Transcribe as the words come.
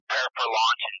up for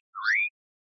launch in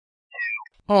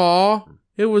 3, 2. Aw,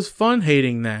 it was fun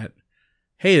hating that.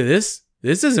 Hey, this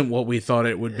isn't what we thought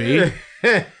it would be.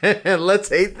 Let's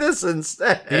hate this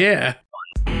instead. Yeah.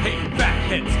 Hey, fat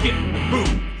heads, get in the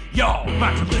mood. Y'all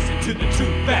about to listen to the two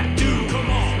fat dudes. Come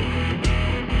on.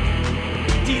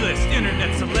 D-list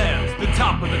internet celebs, the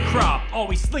top of the crop,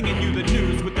 always slinging you the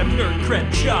news with them nerd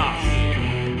cred chops.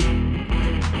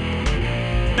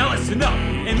 Now listen up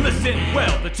and listen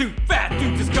well. The two fat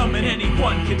dudes is coming,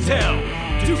 anyone can tell.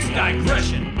 Deuce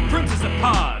digression, princes of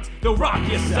pods, they'll rock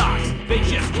your socks, they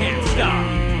just can't stop.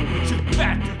 The two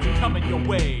fat dudes are coming your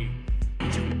way.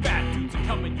 The two fat dudes are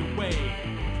coming your way.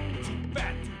 The two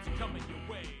fat dudes are coming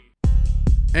your way.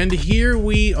 And here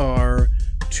we are,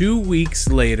 2 weeks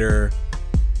later.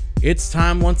 It's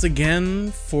time once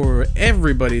again for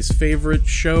everybody's favorite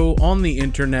show on the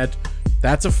internet.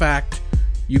 That's a fact.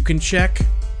 You can check.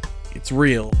 It's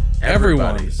real.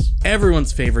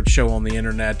 Everyone's favorite show on the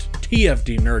internet,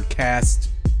 TFD Nerdcast,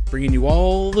 bringing you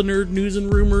all the nerd news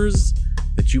and rumors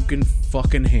that you can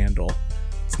fucking handle.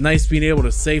 It's nice being able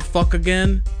to say fuck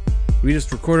again. We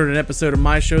just recorded an episode of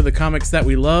my show, The Comics That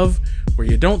We Love, where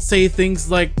you don't say things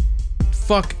like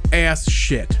fuck ass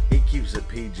shit. He keeps it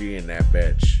PG in that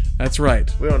bitch. That's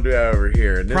right. We don't do that over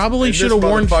here. And Probably should have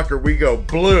warned. Motherfucker, we go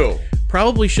blue.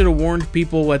 Probably should have warned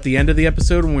people at the end of the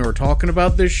episode when we were talking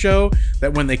about this show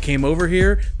that when they came over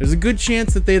here, there's a good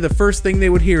chance that the first thing they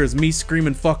would hear is me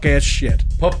screaming fuck ass shit.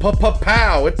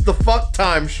 Pow! It's the fuck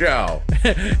time show.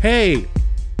 Hey,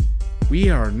 we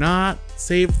are not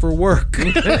safe for work.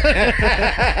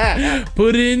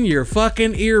 Put in your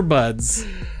fucking earbuds.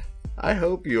 I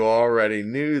hope you already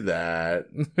knew that.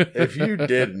 If you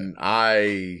didn't,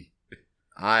 I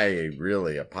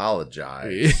really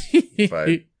apologize. But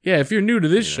yeah, if you're new to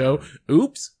this show,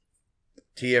 oops.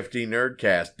 TFD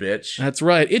Nerdcast, bitch. That's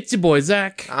right. It's your boy,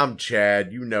 Zach. I'm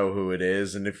Chad. You know who it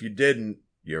is. And if you didn't,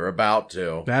 you're about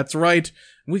to. That's right.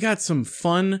 We got some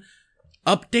fun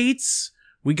updates.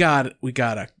 We got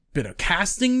a bit of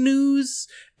casting news.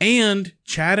 And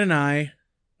Chad and I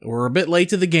were a bit late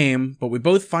to the game, but we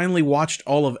both finally watched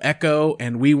all of Echo,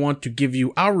 and we want to give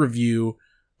you our review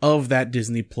of that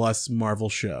Disney Plus Marvel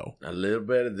show. A little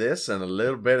bit of this and a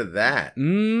little bit of that.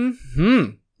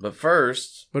 Mm-hmm. But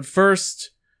first,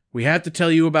 we have to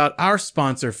tell you about our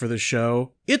sponsor for the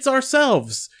show. It's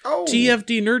ourselves. Oh.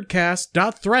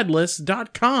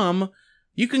 tfdnerdcast.threadless.com.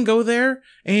 You can go there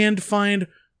and find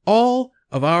all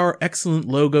of our excellent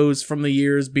logos from the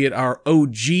years, be it our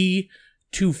OG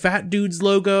Two Fat Dudes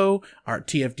logo, our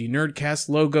TFD Nerdcast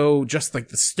logo, just like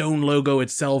the stone logo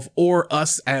itself, or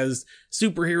us as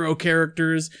superhero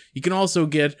characters. You can also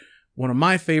get one of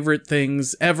my favorite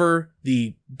things ever,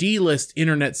 the D-list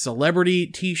internet celebrity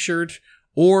t-shirt,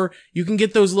 or you can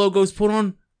get those logos put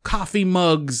on coffee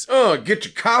mugs. Oh, get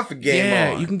your coffee game on.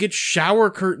 Yeah, you can get shower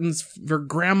curtains for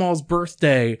grandma's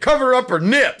birthday. Cover up her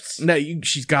nips. No,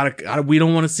 she's got we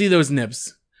don't want to see those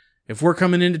nips. If we're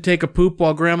coming in to take a poop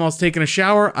while grandma's taking a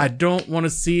shower, I don't want to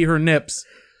see her nips.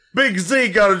 Big Z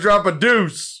gotta drop a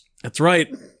deuce. That's right.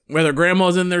 Whether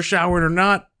grandma's in there showering or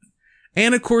not.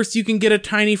 And of course, you can get a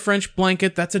tiny French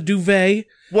blanket. That's a duvet.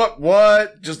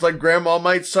 What? Just like grandma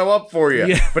might sew up for you.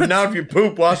 Yeah. But not if you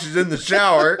poop while she's in the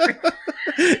shower.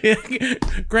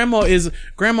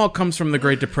 Grandma comes from the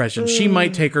Great Depression. She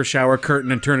might take her shower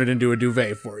curtain and turn it into a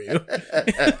duvet for you.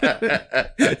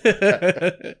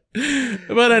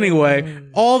 But anyway,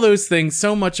 all those things,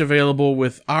 so much available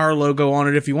with our logo on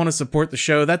it. If you want to support the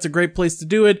show, that's a great place to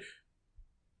do it.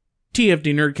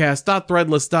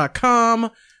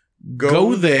 tfdnerdcast.threadless.com.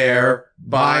 Go there,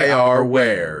 buy our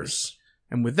wares.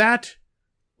 And with that,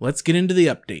 let's get into the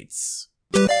updates.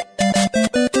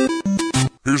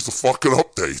 Here's the fucking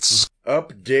updates.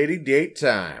 Updatey date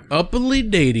time. Uppily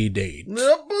datey date.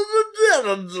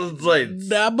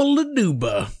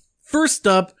 Dabba-la-dooba. First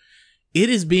up, it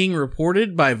is being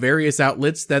reported by various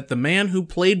outlets that the man who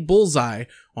played Bullseye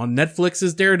on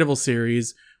Netflix's Daredevil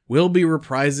series will be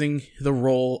reprising the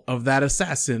role of that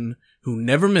assassin who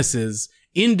never misses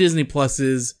in Disney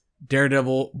Plus's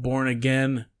Daredevil Born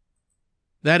Again.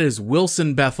 That is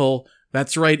Wilson Bethel.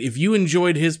 That's right. If you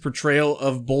enjoyed his portrayal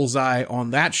of Bullseye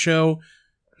on that show,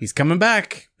 he's coming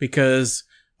back because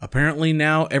apparently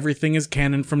now everything is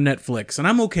canon from Netflix, and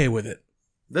I'm okay with it.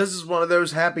 This is one of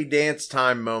those happy dance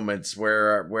time moments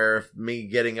where if me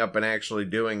getting up and actually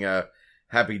doing a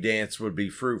happy dance would be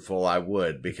fruitful, I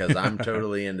would, because I'm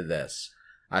totally into this.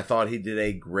 I thought he did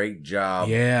a great job.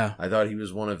 Yeah. I thought he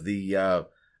was one of the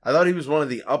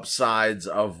upsides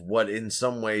of what in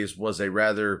some ways was a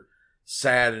rather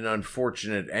sad and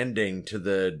unfortunate ending to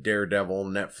the Daredevil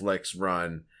Netflix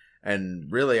run. And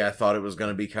really, I thought it was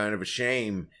going to be kind of a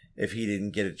shame if he didn't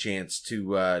get a chance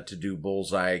to do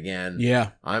Bullseye again.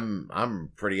 Yeah.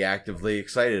 I'm pretty actively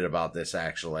excited about this,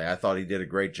 actually. I thought he did a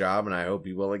great job, and I hope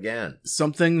he will again.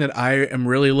 Something that I am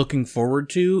really looking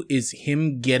forward to is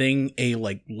him getting a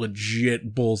like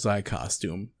legit Bullseye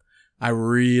costume. I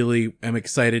really am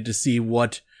excited to see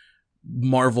what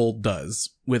Marvel does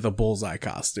with a Bullseye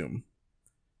costume.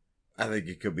 I think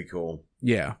it could be cool.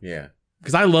 Yeah. Yeah.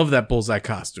 Because I love that Bullseye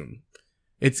costume.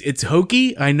 It's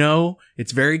hokey, I know.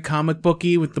 It's very comic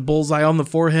booky with the bullseye on the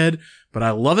forehead, but I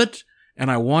love it,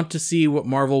 and I want to see what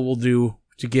Marvel will do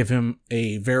to give him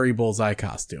a very Bullseye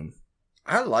costume.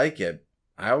 I like it.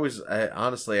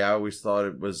 Honestly, I always thought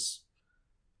it was...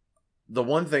 The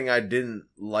one thing I didn't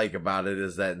like about it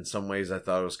is that in some ways I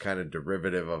thought it was kind of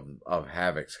derivative of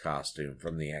Havoc's costume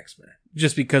from the X-Men.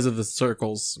 Just because of the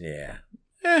circles. Yeah.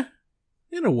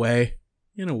 In a way.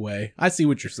 I see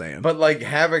what you're saying. But like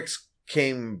Havoc's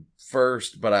came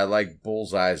first, but I like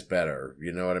Bullseye's better.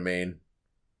 You know what I mean?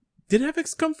 Did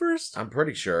Havoc's come first? I'm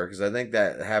pretty sure, because I think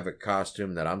that Havoc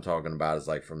costume that I'm talking about is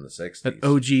like from the 60s. That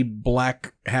OG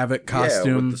black Havoc costume.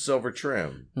 Yeah, with the silver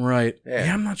trim. Right.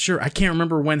 Yeah, I'm not sure. I can't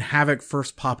remember when Havoc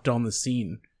first popped on the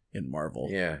scene in Marvel.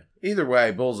 Yeah. Either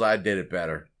way, Bullseye did it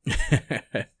better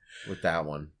with that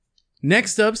one.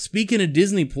 Next up, speaking of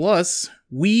Disney Plus,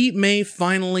 we may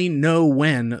finally know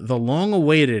when the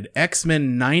long-awaited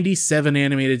X-Men 97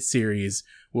 animated series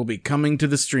will be coming to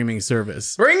the streaming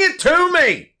service. Bring it to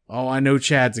me! Oh, I know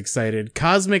Chad's excited.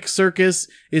 Cosmic Circus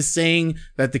is saying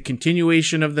that the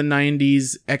continuation of the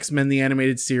 90s X-Men the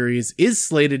Animated Series is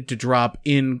slated to drop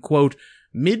in, quote,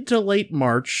 mid to late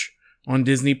March on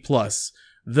Disney Plus,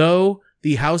 though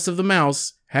the House of the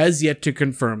Mouse has yet to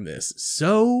confirm this.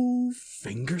 So,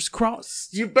 fingers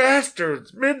crossed. You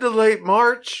bastards! Mid to late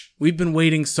March? We've been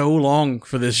waiting so long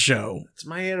for this show. It's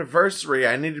my anniversary.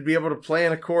 I need to be able to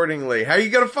plan accordingly. How are you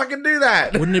gonna fucking do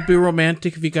that? Wouldn't it be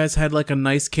romantic if you guys had like a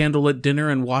nice candlelit dinner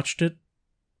and watched it?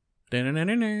 I mean,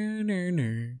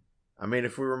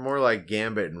 if we were more like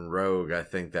Gambit and Rogue, I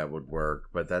think that would work.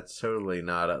 But that's totally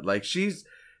not like she's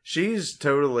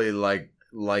totally like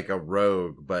a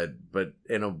rogue, but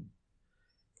in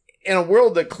a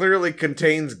world that clearly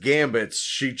contains gambits,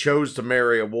 she chose to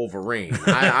marry a Wolverine.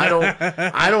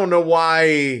 I don't know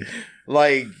why.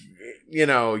 Like, you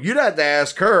know, you'd have to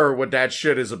ask her what that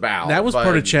shit is about. That was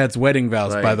part of Chad's wedding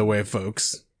vows, by the way,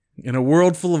 folks. In a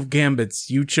world full of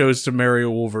gambits, you chose to marry a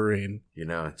Wolverine. You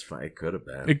know, it's fine. It could have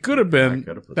been. It could have been. I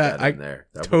could have put that in there.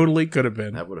 That totally could have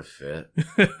been. That would have fit.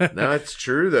 No, it's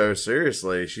true though.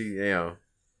 Seriously, she's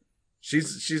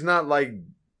not like,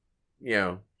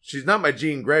 she's not my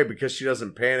Jean Grey because she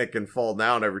doesn't panic and fall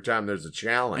down every time there's a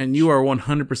challenge. And you are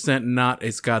 100% not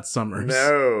a Scott Summers.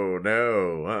 No.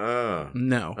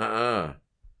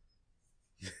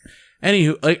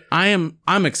 Anywho, like I'm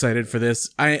excited for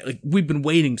this. We've been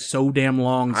waiting so damn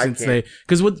long since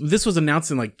because this was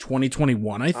announced in like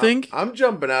 2021, I think. I'm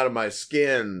jumping out of my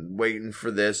skin waiting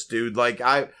for this, dude. Like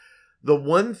the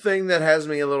one thing that has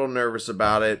me a little nervous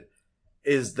about it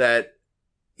is that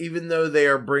even though they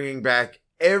are bringing back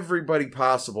everybody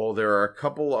possible, there are a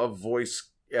couple of voice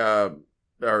actors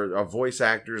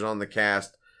on the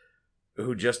cast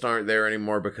who just aren't there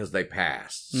anymore because they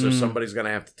passed. So somebody's going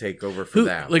to have to take over for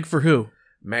them. Like for who?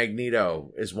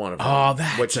 Magneto is one of them. Oh,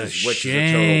 that's which is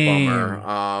a total bummer.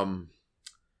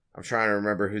 I'm trying to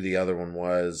remember who the other one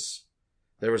was.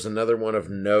 There was another one of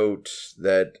note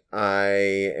that I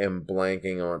am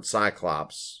blanking on.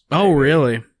 Cyclops. Maybe. Oh,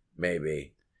 really?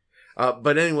 Maybe.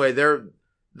 But anyway,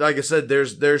 like I said,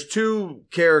 there's two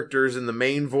characters in the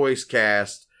main voice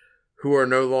cast who are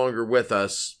no longer with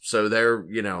us, so they're,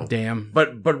 Damn.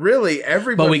 But really,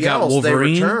 everybody else,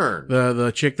 Wolverine, they returned.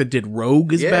 The chick that did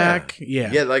Rogue is back.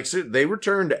 Yeah. Yeah, like, so they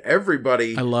returned to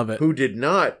everybody. I love it. Who did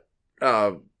not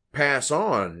pass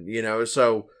on,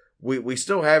 so we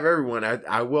still have everyone.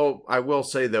 I will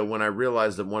say, though, when I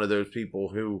realized that one of those people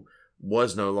who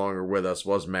was no longer with us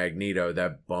was Magneto,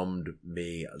 that bummed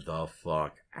me the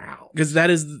fuck out. Because that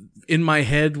is, in my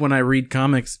head, when I read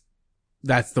comics,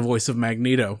 that's the voice of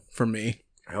Magneto for me.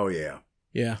 Hell yeah.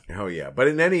 Yeah. Hell yeah. But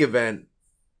in any event,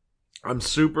 I'm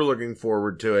super looking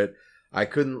forward to it. I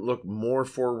couldn't look more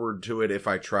forward to it if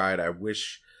I tried. I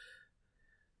wish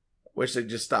they'd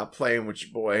just stop playing with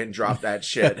your boy and drop that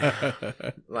shit.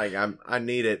 Like, I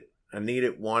need it. I need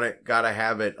it, want it, gotta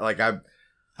have it. Like,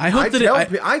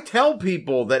 I tell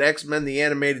people that X-Men the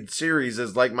Animated Series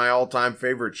is like my all-time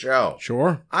favorite show.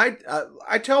 Sure.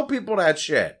 I tell people that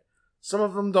shit. Some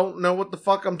of them don't know what the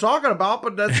fuck I'm talking about,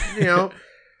 but that's,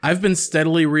 I've been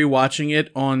steadily rewatching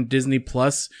it on Disney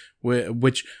Plus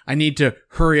which I need to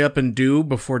hurry up and do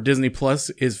before Disney Plus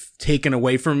is taken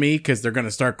away from me because they're going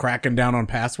to start cracking down on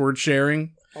password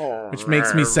sharing, which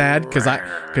makes me sad because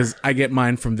I get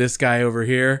mine from this guy over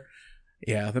here.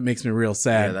 Yeah, that makes me real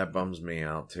sad. Yeah, that bums me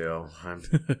out too. I'm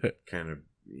kind of,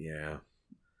 yeah.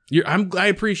 I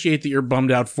appreciate that you're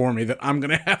bummed out for me that I'm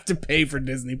gonna have to pay for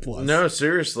Disney Plus. No,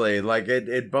 seriously, like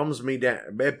it bums me down.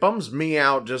 It bums me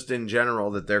out just in general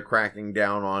that they're cracking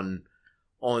down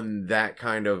on that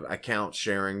kind of account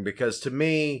sharing, because to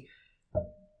me,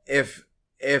 if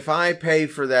I pay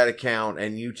for that account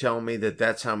and you tell me that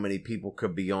that's how many people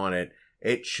could be on it,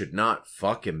 it should not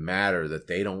fucking matter that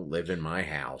they don't live in my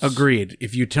house. Agreed.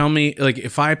 If you tell me, like,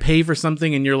 if I pay for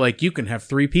something and you're like, you can have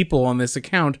 3 people on this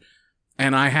account,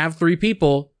 and I have 3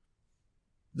 people,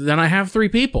 then I have 3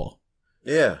 people.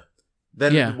 Yeah.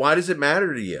 Then why does it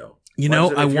matter to you? You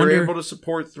know, I wonder... If you're able to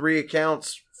support 3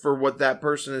 accounts for what that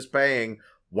person is paying,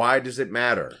 why does it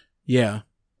matter? Yeah.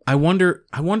 I wonder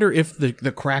if the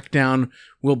crackdown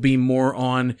will be more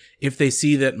on if they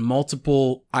see that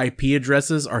multiple IP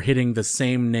addresses are hitting the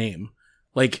same name.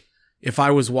 Like, if I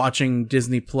was watching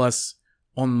Disney Plus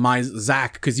on my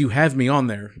Zach, because you have me on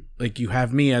there, like you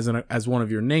have me as one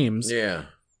of your names. Yeah.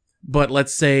 But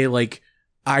let's say like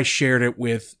I shared it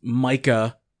with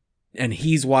Micah, and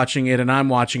he's watching it, and I'm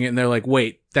watching it, and they're like,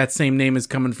 "Wait, that same name is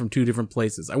coming from 2 different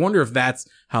places." I wonder if that's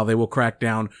how they will crack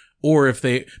down. Or if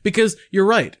because you're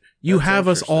right, you have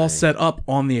us all set up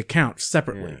on the account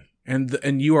separately,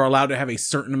 and you are allowed to have a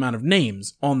certain amount of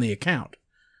names on the account.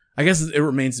 I guess it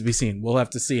remains to be seen. We'll have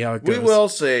to see how it goes. We will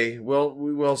see.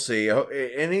 We will see.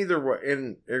 In either way,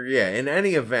 in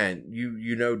any event,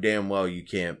 you know damn well you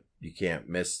can't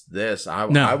miss this. I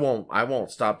won't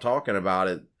stop talking about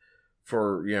it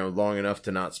for long enough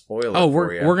to not spoil it. Oh,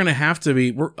 for you. We're gonna have to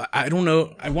be. I don't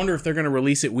know. I wonder if they're gonna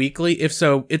release it weekly. If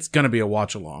so, it's gonna be a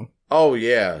watch along. Oh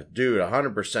yeah, dude,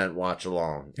 100% watch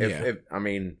along. If I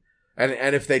mean,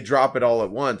 and if they drop it all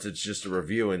at once, it's just a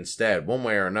review instead. One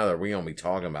way or another, we're gonna be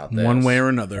talking about this. One way or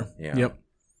another. Yeah. Yep.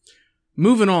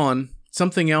 Moving on.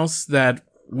 Something else that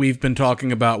we've been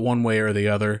talking about one way or the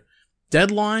other.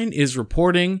 Deadline is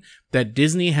reporting that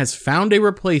Disney has found a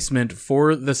replacement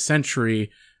for the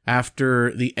Sentry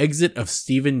after the exit of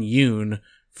Steven Yeun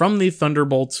from the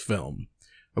Thunderbolts film.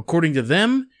 According to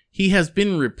them, he has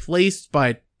been replaced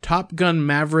by Top Gun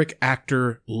Maverick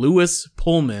actor Lewis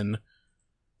Pullman,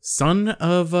 son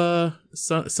of one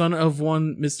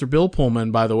Mr. Bill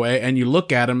Pullman, by the way, and you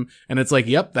look at him and it's like,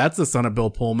 yep, that's the son of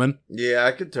Bill Pullman. Yeah,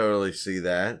 I could totally see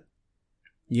that.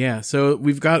 Yeah, so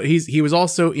we've got, he was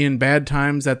also in Bad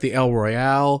Times at the El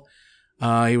Royale.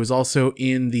 He was also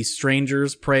in The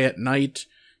Strangers Pray at Night.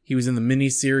 He was in the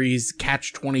miniseries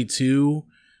Catch-22.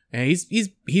 And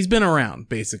he's been around,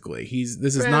 basically.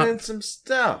 Been in some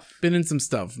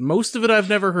stuff. Most of it I've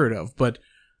never heard of, but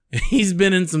he's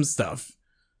been in some stuff.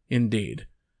 Indeed.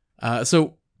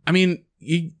 So, I mean,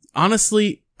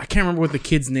 honestly, I can't remember what the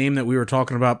kid's name that we were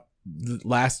talking about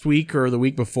last week or the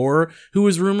week before, who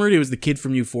was rumored. It was the kid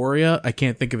from Euphoria. I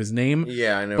can't think of his name.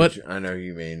 Yeah, I know who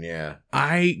you mean, yeah.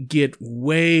 I get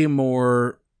way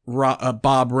more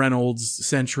Bob Reynolds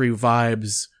Sentry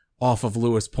vibes off of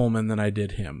Lewis Pullman than I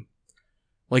did him.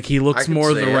 Like, he looks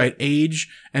more the right age,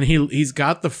 and he's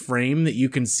got the frame that you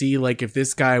can see, like, if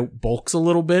this guy bulks a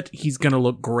little bit, he's gonna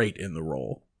look great in the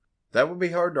role. That would be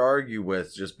hard to argue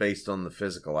with just based on the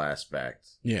physical aspect.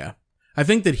 Yeah. I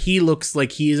think that he looks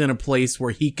like he's in a place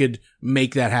where he could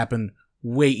make that happen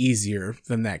way easier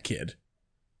than that kid.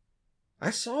 I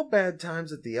saw Bad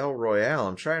Times at the El Royale.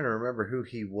 I'm trying to remember who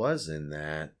he was in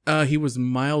that. He was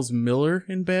Miles Miller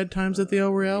in Bad Times at the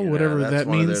El Royale, whatever that means. That's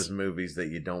one of those movies that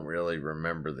you don't really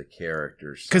remember the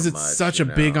characters because it's such a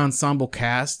big ensemble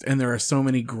cast, and there are so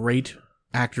many great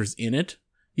actors in it.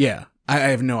 Yeah, I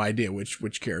have no idea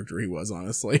which character he was,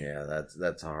 honestly. Yeah,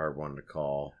 that's a hard one to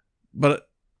call. But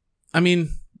I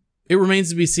mean, it remains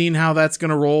to be seen how that's going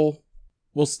to roll.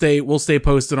 We'll stay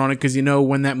posted on it, because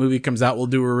when that movie comes out, we'll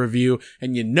do a review,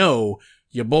 and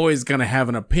your boy's gonna have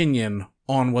an opinion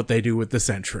on what they do with the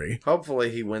Sentry. Hopefully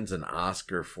he wins an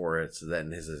Oscar for it, so that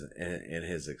in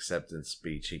his acceptance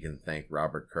speech he can thank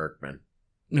Robert Kirkman.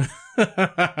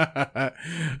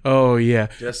 Oh yeah,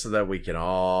 just so that we can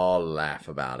all laugh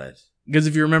about it. Because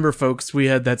if you remember, folks, we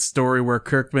had that story where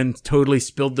Kirkman totally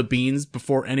spilled the beans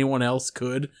before anyone else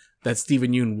could, that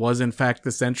Steven Yeun was in fact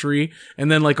the Sentry, and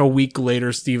then like a week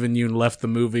later Steven Yeun left the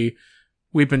movie.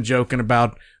 We've been joking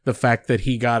about the fact that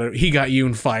he got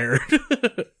Yeun fired.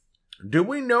 Do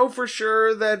we know for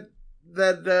sure that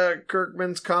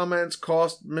Kirkman's comments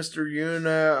cost Mr. Yeun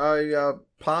a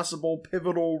possible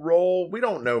pivotal role? We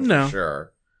don't know for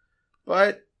sure,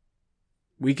 but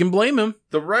We can blame him.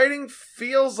 The writing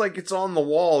feels like it's on the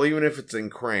wall, even if it's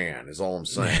in crayon, is all I'm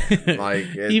saying.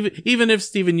 Like even if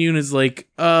Stephen Yeun is like,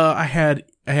 I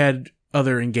had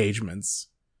other engagements.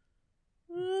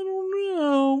 I don't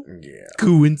know. Yeah.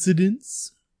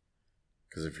 Coincidence?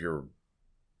 Because if you're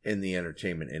in the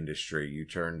entertainment industry, you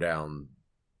turn down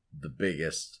the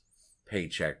biggest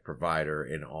paycheck provider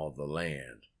in all the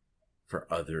land for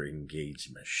other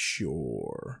engagements.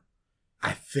 Sure.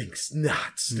 I think's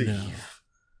not, Steve. No.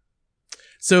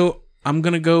 So I'm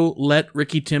gonna go let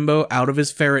Ricky Timbo out of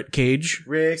his ferret cage.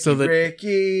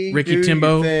 Ricky Ricky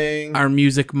Timbo, our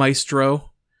music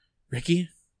maestro. Ricky,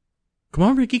 come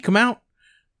on, Ricky, come out.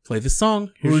 Play the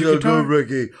song. Here's your guitar.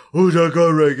 Ricky? Who's that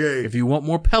good, Ricky? If you want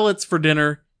more pellets for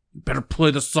dinner, you better play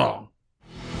the song.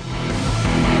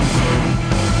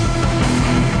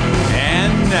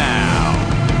 And now,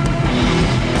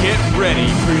 get ready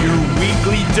for your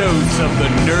weekly dose of the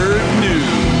nerd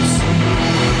news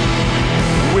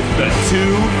with the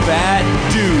two fat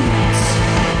dudes.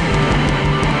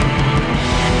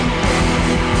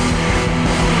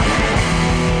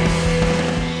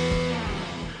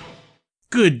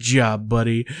 Good job,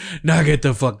 buddy. Now get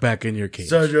the fuck back in your cage.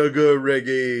 Such a good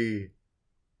Ricky.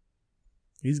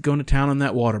 He's going to town on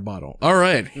that water bottle. All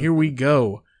right, here we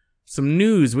go. Some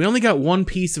news. We only got one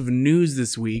piece of news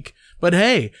this week, but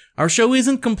hey, our show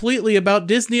isn't completely about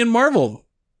Disney and Marvel.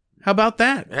 How about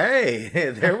that? Hey,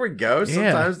 there we go.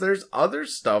 Sometimes there's other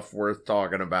stuff worth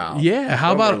talking about. Yeah,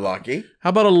 how about we're lucky? How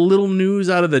about a little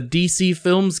news out of the DC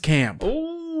Films camp?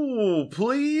 Oh,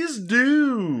 please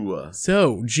do.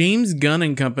 So, James Gunn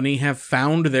and company have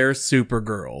found their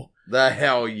Supergirl. The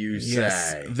hell you say?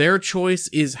 Yes, their choice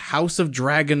is House of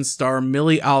Dragon star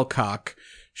Millie Alcock.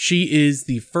 She is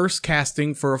the first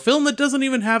casting for a film that doesn't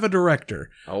even have a director.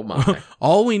 Oh my.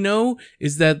 All we know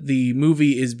is that the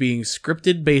movie is being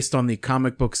scripted based on the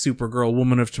comic book Supergirl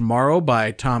Woman of Tomorrow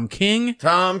by Tom King.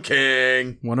 Tom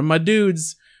King. One of my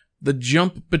dudes. The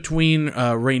jump between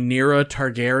Rhaenyra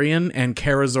Targaryen and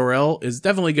Kara Zor-El is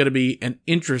definitely going to be an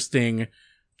interesting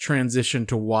transition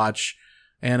to watch.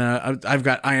 And I've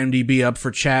got IMDb up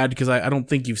for Chad because I don't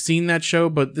think you've seen that show,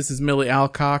 but this is Millie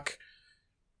Alcock.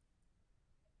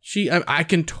 I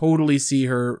can totally see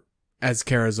her as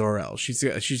Kara Zor-El.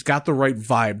 She's got the right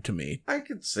vibe to me. I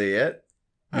could see it.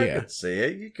 I could see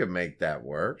it. You could make that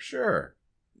work, sure.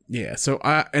 Yeah. So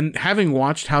and having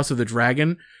watched House of the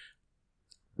Dragon,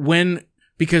 so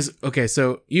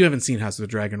you haven't seen House of the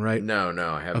Dragon, right? No,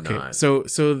 I have not. So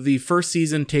the first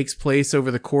season takes place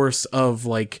over the course of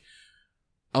like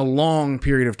a long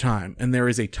period of time, and there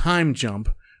is a time jump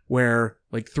where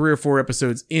like 3 or 4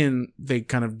 episodes in, they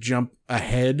kind of jump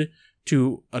ahead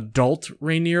to adult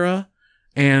Rhaenyra,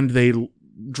 and they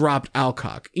dropped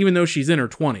Alcock. Even though she's in her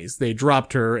 20s, they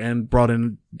dropped her and brought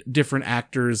in different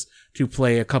actors to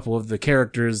play a couple of the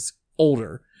characters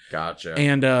older. Gotcha.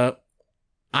 And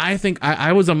I think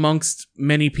I was amongst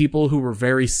many people who were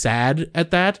very sad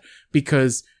at that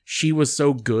because she was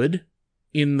so good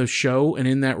in the show and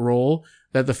in that role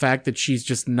that the fact that she's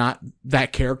just not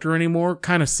that character anymore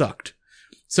kind of sucked.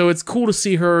 So it's cool to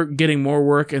see her getting more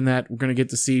work and that we're going to get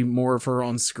to see more of her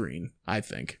on screen, I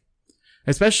think.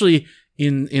 Especially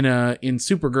in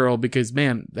Supergirl, because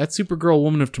man, that Supergirl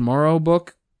Woman of Tomorrow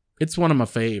book, it's one of my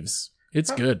faves.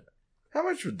 It's good. How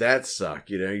much would that suck?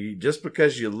 Just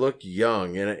because you look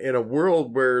young in a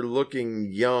world where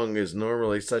looking young is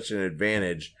normally such an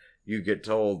advantage, you get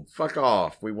told, fuck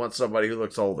off. We want somebody who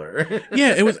looks older.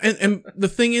 Yeah, it was. And the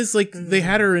thing is, like, they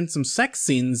had her in some sex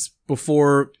scenes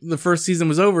before the first season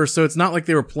was over. So it's not like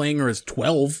they were playing her as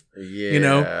 12.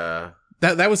 Yeah.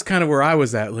 That was kind of where I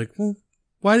was at. Like, well,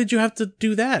 why did you have to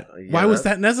do that? Yeah, why was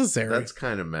that necessary? That's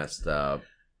kind of messed up.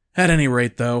 At any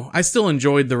rate, though, I still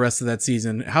enjoyed the rest of that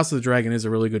season. House of the Dragon is a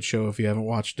really good show if you haven't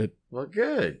watched it. Well,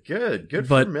 good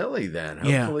for Millie then.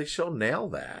 Hopefully she'll nail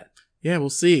that. Yeah,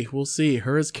 we'll see.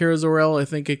 Her as Kara Zor-El, I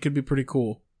think it could be pretty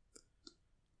cool.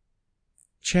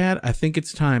 Chad, I think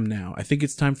it's time now. I think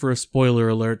it's time for a spoiler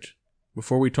alert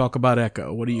before we talk about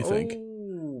Echo. What do you think?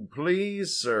 Oh,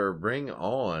 please, sir, bring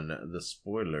on the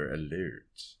spoiler alert.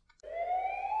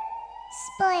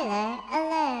 Spoiler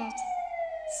alert.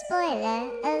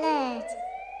 Spoiler alert.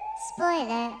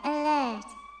 Spoiler alert.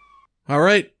 All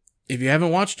right. If you haven't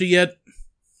watched it yet,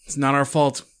 it's not our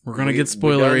fault. We're going to get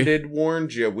spoilery. We done did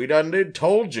warned you. We done did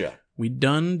told you. We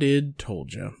done did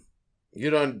told you. You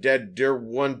done did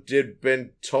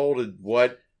been told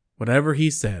what? Whatever he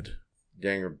said.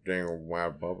 Dang, wow,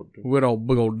 bubble. Good old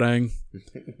big old dang.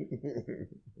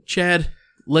 Chad,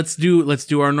 let's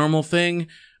do our normal thing.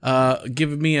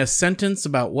 Give me a sentence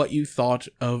about what you thought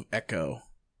of Echo.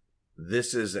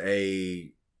 This is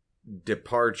a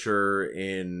departure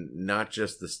in not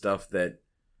just the stuff that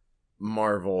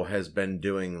Marvel has been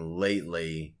doing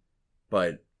lately,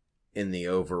 but in the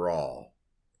overall.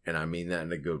 And I mean that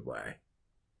in a good way.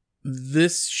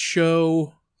 This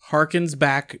show harkens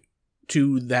back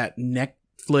to that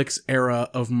Netflix era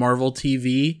of Marvel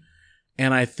TV,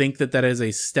 and I think that that is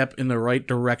a step in the right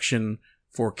direction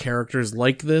for characters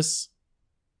like this.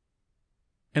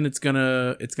 And it's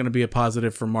gonna be a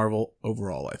positive for Marvel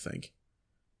overall, I think.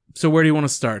 So where do you want to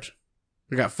start?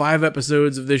 We got 5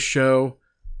 episodes of this show.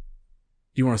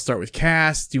 Do you want to start with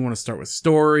cast? Do you want to start with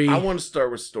story? I want to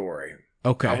start with story.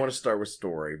 Okay. I want to start with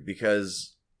story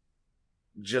because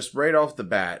just right off the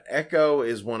bat, Echo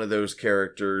is one of those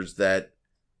characters that,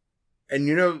 and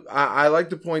you know, I like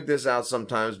to point this out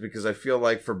sometimes because I feel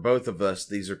like for both of us,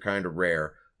 these are kind of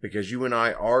rare because you and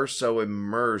I are so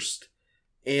immersed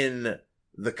in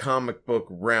the comic book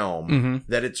realm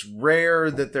that it's rare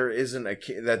that there isn't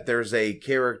that there's a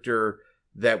character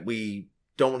that we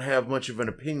don't have much of an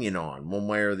opinion on one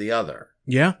way or the other.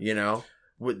 Yeah. You know,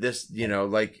 with this, you know,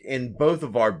 like in both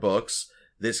of our books,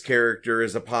 this character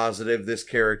is a positive, this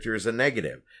character is a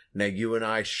negative. Now, you and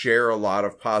I share a lot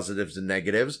of positives and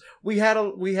negatives. We have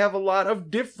a lot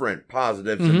of different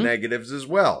positives and negatives as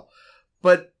well.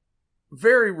 But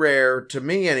very rare, to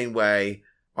me anyway,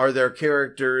 are there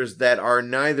characters that are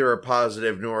neither a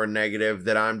positive nor a negative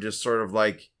that I'm just sort of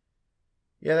like,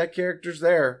 yeah, that character's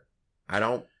there. I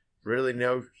don't really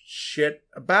know shit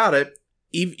about it.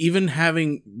 Even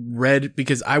having read,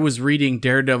 because I was reading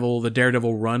the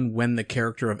Daredevil run when the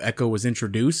character of Echo was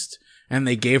introduced, and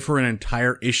they gave her an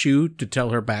entire issue to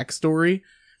tell her backstory.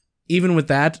 Even with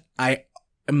that, I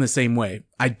am the same way.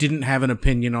 I didn't have an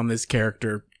opinion on this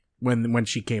character when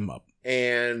she came up.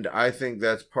 And I think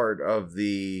that's part of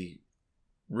the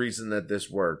reason that this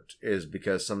worked is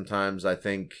because sometimes I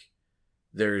think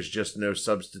there's just no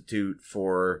substitute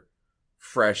for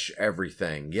fresh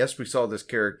everything. Yes, we saw this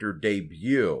character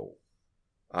debut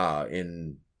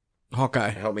in Hawkeye.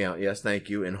 Help me out. Yes, thank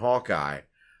you. In Hawkeye.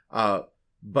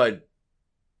 But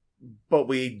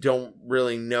we don't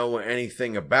really know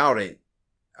anything about it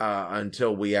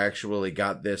until we actually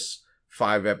got this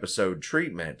 5-episode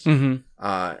treatment.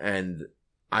 And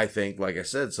I think, like I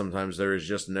said, sometimes there is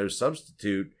just no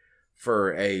substitute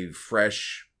for a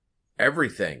fresh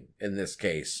everything in this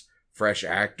case. Fresh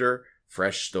actor,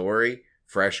 fresh story,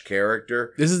 fresh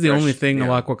character. This is the only thing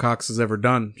Alaqua Cox has ever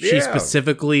done.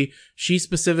 She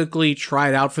specifically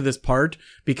tried out for this part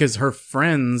because her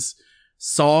friends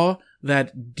saw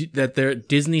that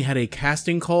Disney had a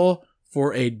casting call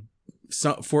for a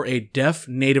deaf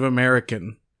Native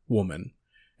American woman,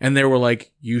 and they were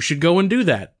like, you should go and do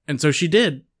that. And so she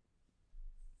did.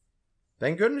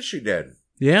 Thank goodness she did.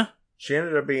 Yeah. She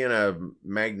ended up being a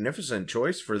magnificent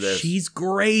choice for this. She's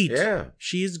great. Yeah.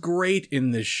 She is great in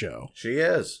this show. She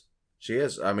is.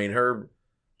 I mean, her,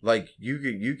 like,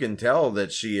 you can tell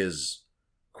that she is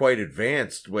quite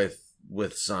advanced with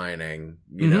signing,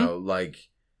 you know, like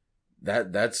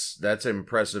that's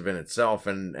impressive in itself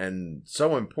and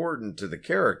so important to the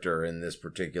character in this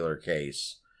particular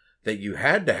case that you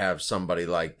had to have somebody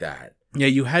like that. Yeah,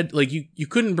 you had, like, you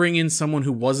couldn't bring in someone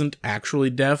who wasn't actually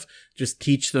deaf, just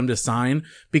teach them to sign,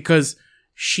 because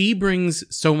she brings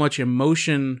so much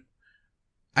emotion.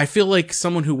 I feel like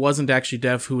someone who wasn't actually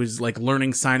deaf, who is, like,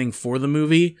 learning signing for the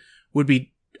movie, would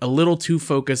be a little too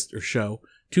focused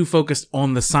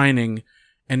on the signing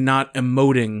and not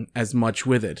emoting as much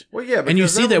with it. Well, yeah, and you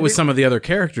see that with some of the other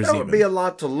characters. That would be a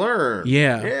lot to learn.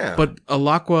 Yeah. But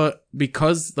Alaqua,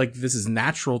 because, like, this is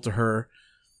natural to her,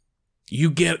 you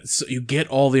get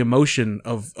all the emotion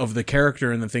of the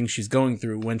character and the things she's going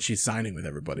through when she's signing with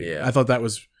everybody. Yeah. I thought that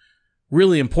was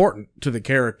really important to the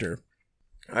character.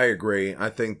 I agree. I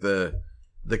think the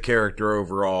character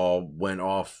overall went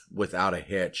off without a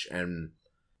hitch, and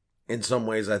in some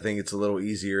ways I think it's a little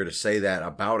easier to say that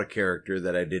about a character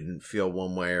that I didn't feel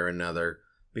one way or another,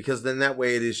 because then that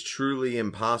way it is truly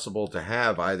impossible to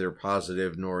have either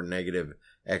positive nor negative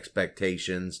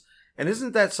expectations. And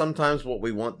isn't that sometimes what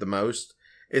we want the most,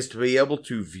 is to be able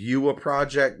to view a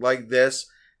project like this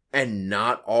and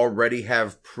not already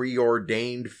have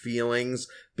preordained feelings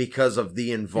because of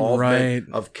the involvement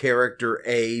of character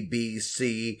A, B,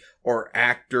 C, or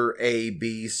actor A,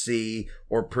 B, C,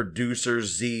 or producer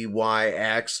Z, Y,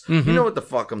 X. You know what the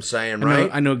fuck I'm saying,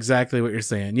 right? I know exactly what you're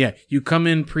saying. Yeah, you come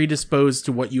in predisposed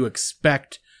to what you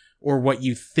expect or what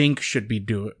you think should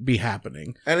be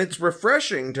happening. And it's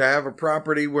refreshing to have a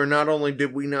property where not only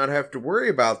did we not have to worry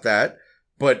about that,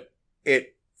 but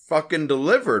it fucking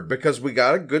delivered, because we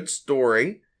got a good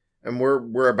story, and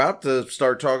we're about to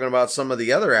start talking about some of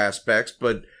the other aspects,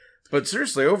 but But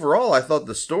seriously, overall, I thought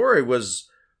the story was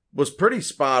pretty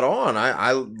spot on.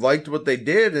 I liked what they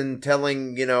did in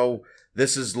telling,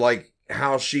 this is like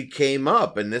how she came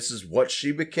up and this is what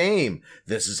she became.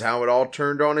 This is how it all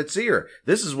turned on its ear.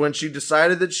 This is when she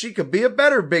decided that she could be a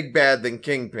better big bad than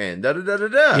Kingpin.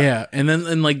 Da-da-da-da-da. Yeah, and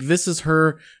then like this is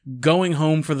her going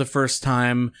home for the first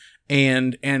time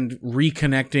and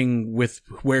reconnecting with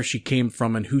where she came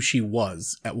from and who she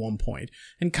was at one point,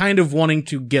 and kind of wanting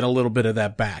to get a little bit of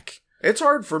that back. It's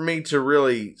hard for me to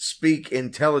really speak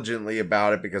intelligently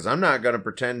about it because I'm not going to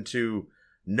pretend to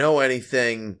know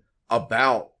anything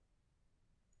about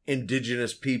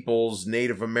indigenous peoples,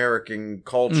 Native American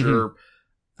culture.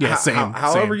 Mm-hmm. Yeah, same.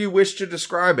 However you wish to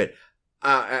describe it.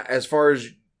 As far as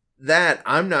that,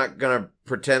 I'm not going to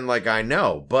pretend like I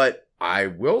know, but I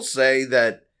will say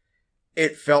that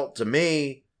it felt to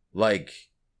me like,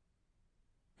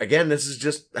 again, this is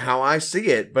just how I see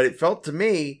it, but it felt to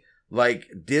me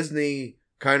like Disney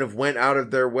kind of went out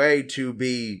of their way to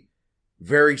be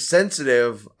very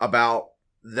sensitive about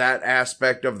that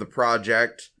aspect of the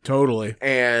project. Totally.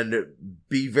 And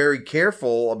be very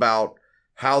careful about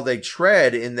how they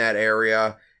tread in that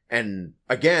area. And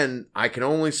again, I can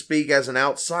only speak as an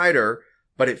outsider,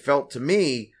 but it felt to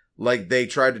me like they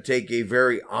tried to take a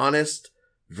very honest,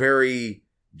 very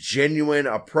genuine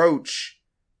approach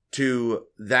to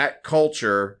that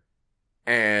culture.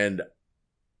 And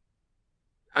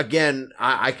again,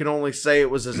 I can only say it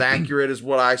was as accurate as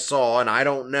what I saw, and I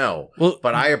don't know. Well,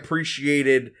 but I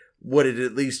appreciated what it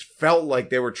at least felt like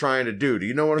they were trying to do. Do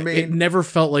you know what I mean? It never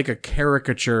felt like a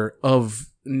caricature of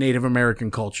Native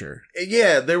American culture.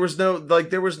 Yeah, there was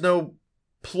no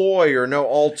ploy or no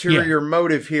ulterior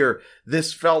motive here.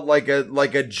 This felt like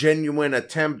a genuine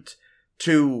attempt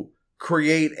to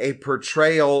create a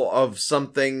portrayal of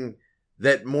something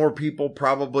that more people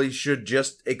probably should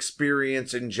just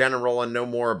experience in general and know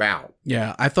more about.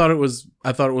 Yeah, I thought it was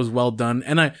well done,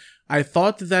 and I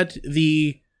thought that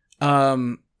the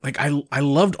I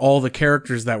loved all the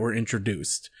characters that were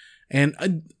introduced,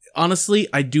 and honestly,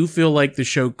 I do feel like the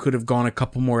show could have gone a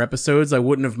couple more episodes. I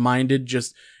wouldn't have minded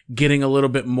just getting a little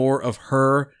bit more of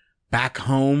her back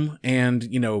home and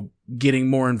getting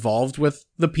more involved with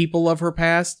the people of her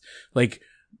past, like.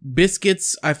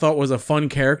 Biscuits, I thought, was a fun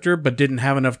character, but didn't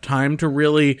have enough time to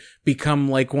really become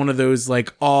like one of those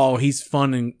like, oh, he's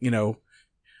fun, and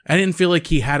I didn't feel like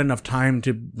he had enough time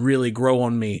to really grow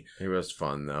on me. He was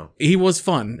fun though. He was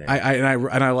fun. Yeah.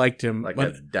 I liked him. Like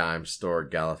a dime store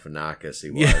Galifianakis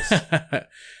he was. Yeah.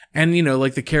 And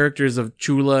like the characters of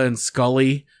Chula and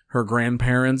Scully, her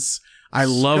grandparents. I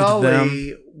loved them.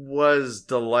 Scully was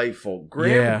delightful.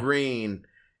 Graham Greene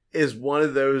is one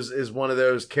of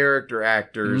those character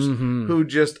actors who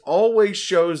just always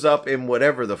shows up in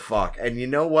whatever the fuck. And you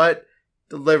know what?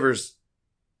 Delivers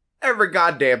every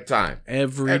goddamn time.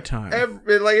 Every time.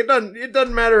 It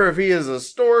doesn't matter if he is a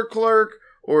store clerk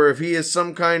or if he is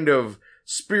some kind of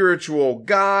spiritual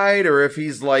guide or if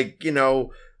he's like,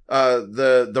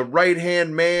 the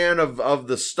right-hand man of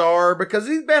the star, because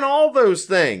he's been all those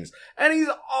things. And he's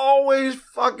always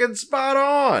fucking spot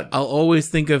on. I'll always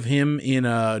think of him in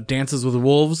Dances with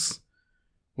Wolves.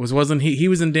 Wasn't he? He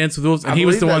was in Dance with Wolves, and he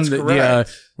was the one that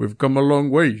we've come a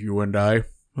long way, you and I.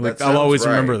 Like, I'll always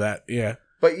remember that. Yeah.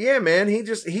 But yeah, man,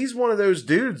 he's one of those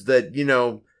dudes that,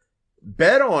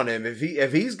 bet on him.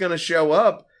 If he's gonna show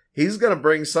up, he's going to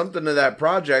bring something to that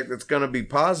project that's going to be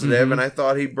positive. Mm-hmm. And I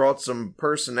thought he brought some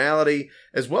personality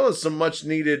as well as some much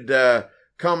needed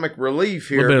comic relief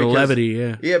here. A little bit of levity,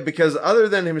 yeah. Yeah, because other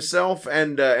than himself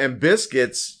and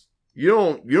Biscuits, you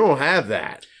don't have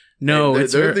that. No,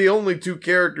 they're the only two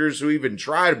characters who even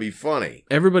try to be funny.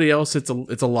 Everybody else, it's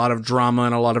a lot of drama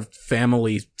and a lot of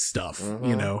family stuff,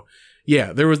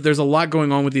 Yeah, there's a lot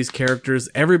going on with these characters.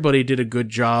 Everybody did a good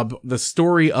job. The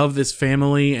story of this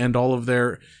family and all of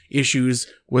their issues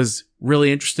was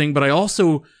really interesting, but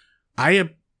I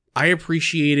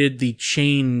appreciated the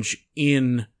change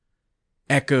in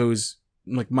Echo's,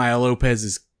 like Maya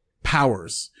Lopez's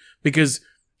powers, because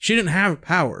she didn't have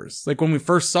powers. Like when we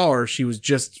first saw her, she was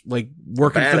just like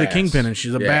working for the Kingpin, and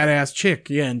she's a badass chick.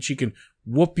 Yeah, and she can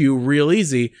whoop you real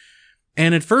easy.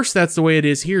 And at first that's the way it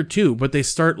is here too, but they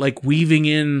start like weaving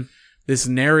in this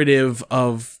narrative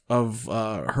of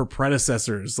her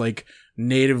predecessors, like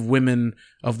Native women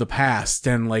of the past,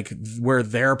 and like where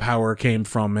their power came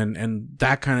from and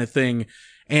that kind of thing.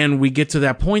 And we get to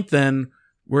that point then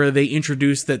where they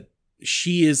introduce that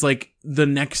she is like the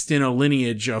next in a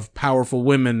lineage of powerful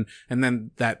women, and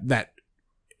then that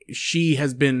she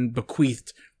has been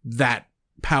bequeathed that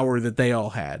power that they all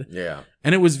had. Yeah.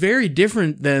 And it was very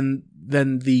different than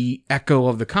the Echo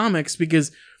of the comics,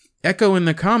 because Echo in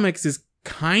the comics is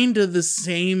kind of the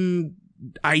same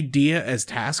idea as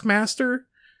Taskmaster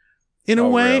in a Oh,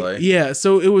 way. really? Yeah,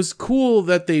 so it was cool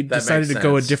that they That decided makes to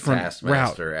go a sense. different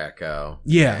Taskmaster route. Echo.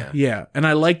 Yeah. And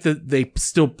I like that they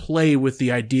still play with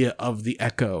the idea of the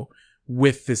Echo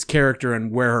with this character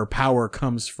and where her power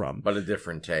comes from. But a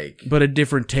different take.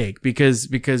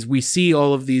 Because we see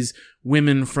all of these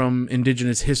women from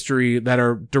indigenous history that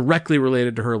are directly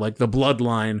related to her, like the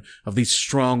bloodline of these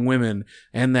strong women,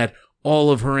 and that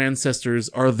all of her ancestors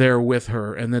are there with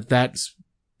her, and that's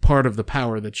part of the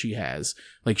power that she has.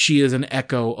 Like, she is an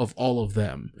echo of all of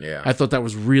them. Yeah. I thought that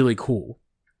was really cool.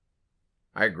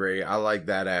 I agree. I like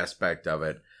that aspect of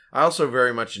it. I also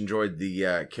very much enjoyed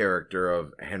the character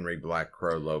of Henry Black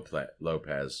Crow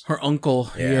Lopez. Her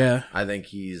uncle, yeah. I think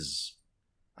he's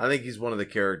one of the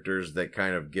characters that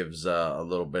kind of gives a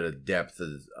little bit of depth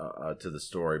to the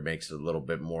story, makes it a little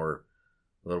more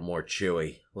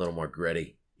chewy, a little more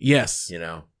gritty. Yes. You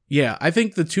know? Yeah, I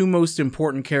think the two most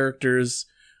important characters,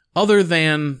 other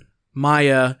than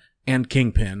Maya and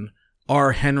Kingpin,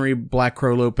 are Henry Black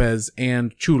Crow Lopez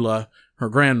and Chula, her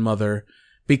grandmother,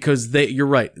 because you're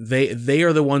right, they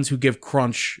are the ones who give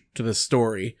crunch to the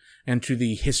story and to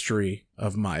the history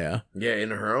of Maya. Yeah, in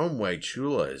her own way,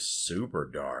 Chula is super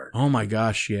dark. Oh my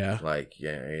gosh, yeah. Like,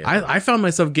 yeah. I found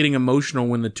myself getting emotional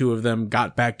when the two of them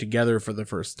got back together for the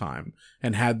first time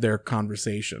and had their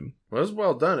conversation. Well, it was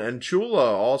well done. And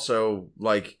Chula also,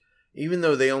 like, even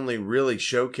though they only really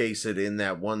showcase it in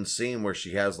that one scene where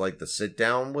she has, like, the sit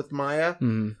down with Maya,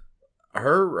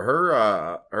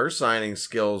 her signing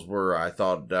skills were, I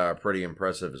thought, pretty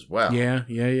impressive as well. Yeah.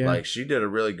 Like, she did a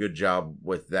really good job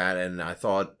with that, and I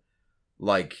thought,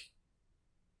 like,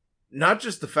 not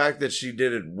just the fact that she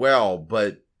did it well,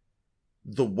 but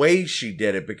the way she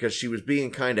did it, because she was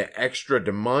being kind of extra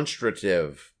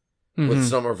demonstrative with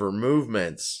some of her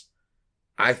movements.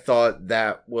 I thought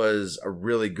that was a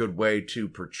really good way to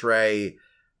portray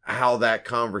how that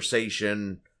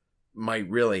conversation might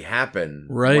really happen,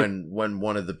 right, when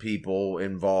one of the people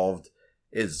involved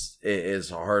is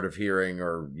hard of hearing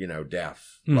or, you know,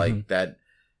 deaf. Like that.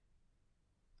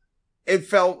 It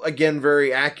felt, again,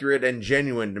 very accurate and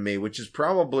genuine to me, which is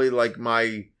probably like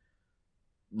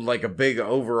a big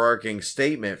overarching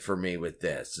statement for me with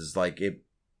this, is like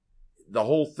the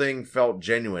whole thing felt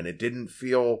genuine. It didn't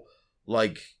feel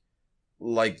like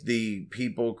the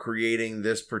people creating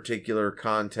this particular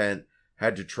content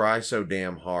had to try so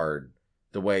damn hard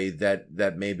the way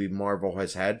that maybe Marvel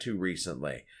has had to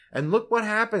recently. And look what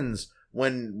happens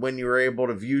when you're able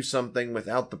to view something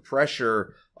without the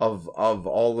pressure of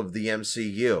all of the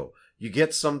MCU. You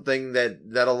get something that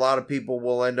a lot of people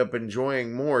will end up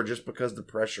enjoying more just because the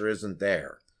pressure isn't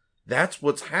there. That's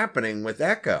what's happening with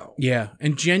Echo. Yeah,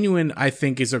 and genuine, I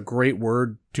think, is a great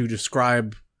word to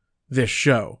describe this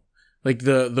show. Like,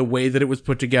 the way that it was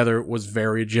put together was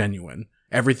very genuine.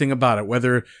 Everything about it,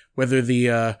 whether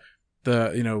the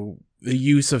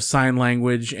use of sign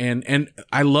language, and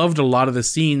I loved a lot of the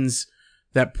scenes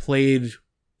that played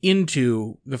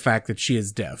into the fact that she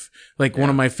is deaf. Like, one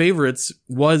of my favorites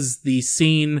was the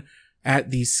scene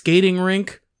at the skating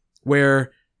rink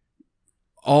where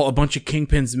a bunch of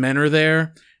Kingpin's men are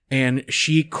there, and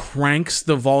she cranks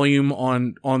the volume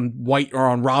on White, or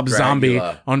on Rob Zombie,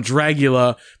 on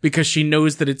Dragula, because she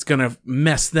knows that it's gonna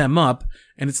mess them up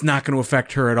and it's not gonna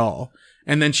affect her at all.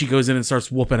 And then she goes in and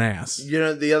starts whooping ass. You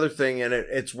know, the other thing, and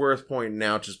it's worth pointing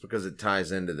out just because it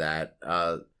ties into that,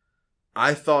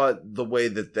 I thought the way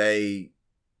that they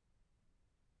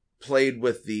played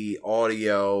with the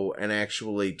audio and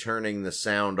actually turning the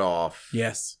sound off.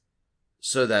 Yes.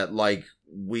 So that, like,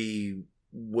 we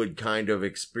would kind of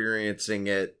experiencing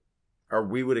it, or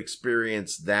we would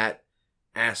experience that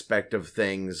aspect of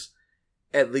things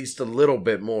at least a little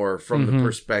bit more from the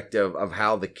perspective of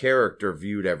how the character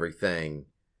viewed everything.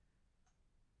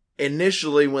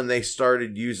 Initially, when they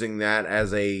started using that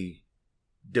as a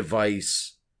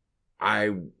device, I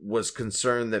was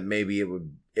concerned that maybe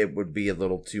it would be a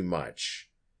little too much.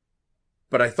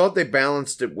 But I thought they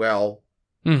balanced it well.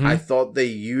 I thought they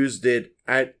used it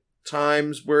at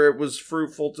times where it was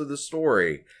fruitful to the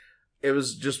story. It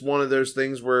was just one of those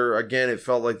things where, again, it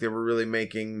felt like they were really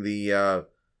making the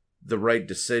right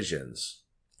decisions.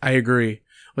 I agree.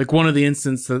 Like, one of the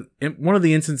instances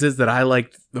that I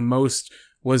liked the most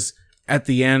was at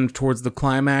the end, towards the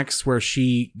climax, where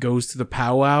she goes to the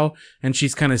powwow and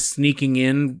she's kind of sneaking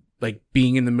in, like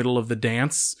being in the middle of the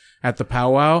dance at the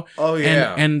powwow. Oh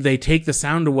yeah. And they take the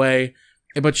sound away,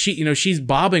 but she's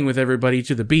bobbing with everybody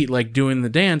to the beat, like doing the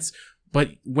dance. But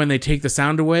when they take the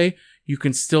sound away, you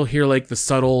can still hear like the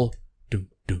subtle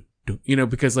doom,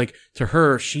 because like to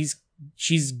her, she's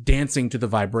dancing to the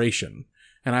vibration.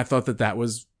 And I thought that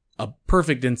was a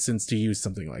perfect instance to use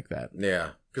something like that.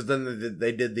 Yeah. Because then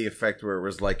they did the effect where it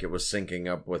was like it was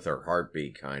syncing up with her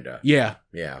heartbeat, kind of. Yeah.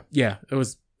 Yeah. Yeah. It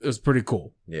was pretty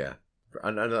cool. Yeah.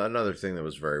 Another thing that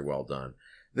was very well done.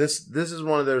 This is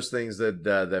one of those things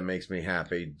that makes me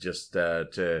happy just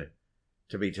to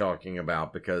be talking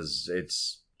about, because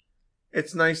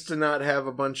it's nice to not have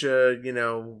a bunch of,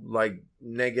 like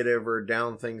negative or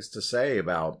down things to say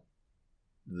about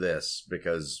this,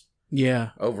 because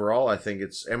overall I think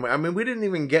and I mean, we didn't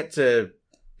even get to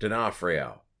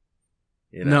D'Onofrio.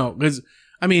 No, because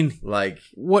I mean, like,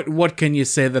 what can you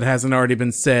say that hasn't already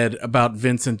been said about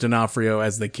Vincent D'Onofrio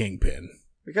as the Kingpin?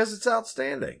 Because it's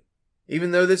outstanding.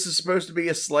 Even though this is supposed to be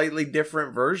a slightly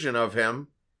different version of him,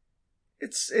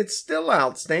 it's still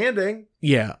outstanding.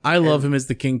 Yeah, I love him as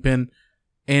the Kingpin,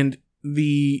 and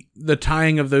the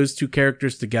tying of those two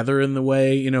characters together in the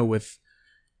way, with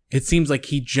it seems like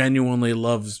he genuinely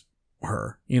loves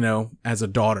her, as a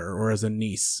daughter or as a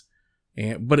niece.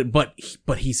 And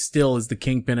but he still is the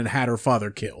Kingpin and had her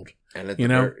father killed. And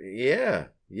yeah.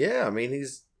 I mean,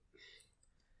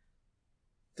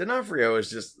 D'Onofrio is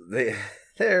just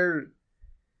they're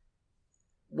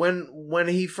when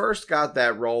he first got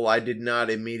that role, I did not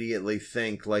immediately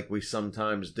think, like we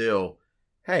sometimes do,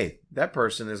 hey, that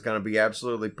person is going to be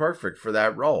absolutely perfect for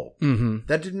that role. Mm-hmm.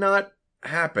 That did not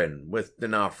happen with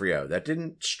D'Onofrio. That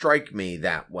didn't strike me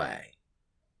that way.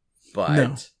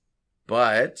 But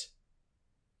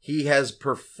he has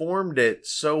performed it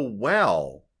so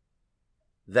well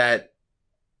that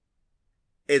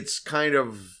it's kind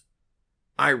of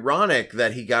ironic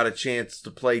that he got a chance to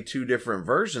play two different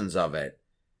versions of it,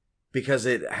 because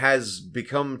it has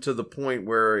become to the point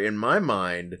where, in my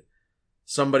mind,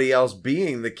 somebody else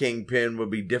being the Kingpin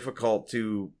would be difficult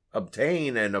to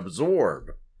obtain and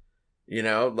absorb.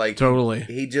 Like, totally.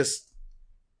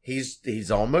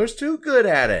 He's almost too good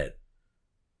at it.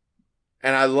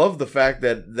 And I love the fact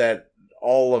that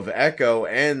all of Echo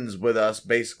ends with us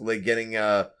basically getting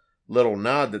a little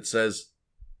nod that says,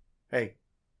 hey,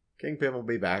 Kingpin will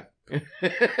be back.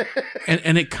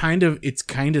 and it's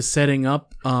kind of setting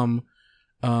up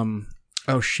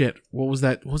oh shit, what was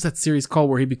that series called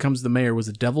where he becomes the mayor? Was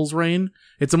it Devil's Reign?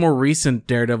 It's a more recent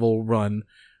Daredevil run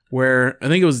where I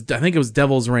think it was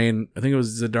Devil's Reign. I think it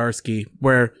was Zdarsky,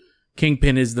 where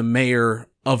Kingpin is the mayor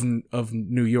of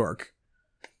New York.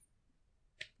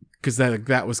 Because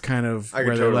that was kind of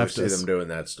where they left us. I could totally see them doing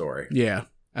that story. Yeah,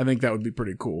 I think that would be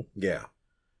pretty cool. Yeah,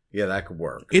 that could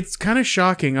work. It's kind of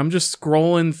shocking. I'm just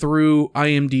scrolling through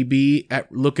IMDb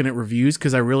looking at reviews,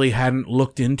 because I really hadn't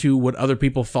looked into what other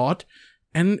people thought.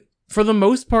 And for the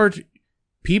most part,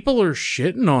 people are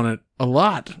shitting on it a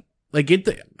lot. Like,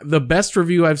 the best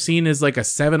review I've seen is like a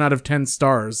 7 out of 10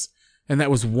 stars. And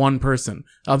that was one person.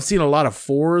 I've seen a lot of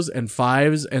 4s and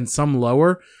 5s and some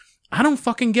lower. I don't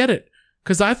fucking get it.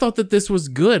 Because I thought that this was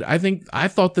good. I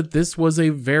thought that this was a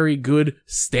very good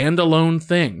standalone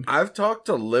thing. I've talked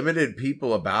to limited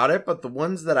people about it, but the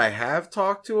ones that I have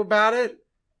talked to about it,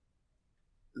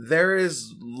 there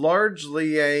is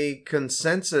largely a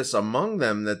consensus among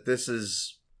them that this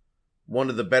is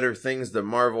one of the better things that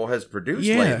Marvel has produced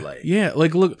lately. Yeah,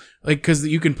 look, because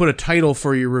you can put a title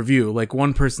for your review. Like,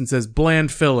 one person says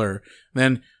bland filler,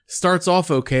 then starts off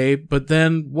okay, but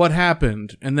then what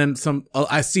happened? And then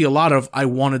I see a lot of, I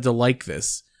wanted to like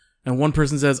this. And one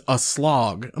person says a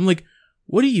slog. I'm like,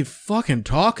 what are you fucking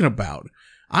talking about?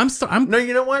 No,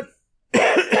 you know what?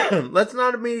 Let's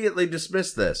not immediately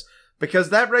dismiss this, because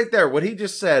that right there, what he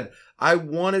just said, I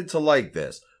wanted to like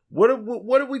this. What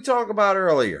did we talk about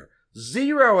earlier?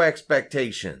 Zero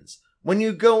expectations. When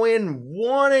you go in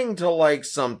wanting to like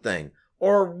something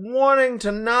or wanting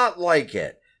to not like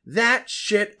it, that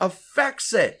shit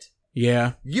affects it.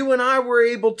 Yeah. You and I were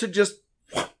able to just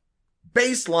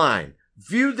baseline,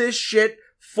 view this shit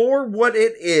for what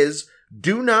it is.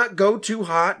 Do not go too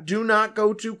hot. Do not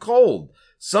go too cold.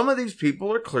 Some of these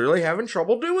people are clearly having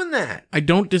trouble doing that. I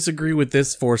don't disagree with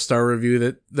this 4-star review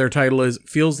that their title is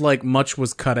feels like much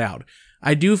was cut out.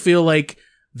 I do feel like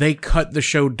they cut the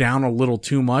show down a little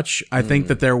too much. I think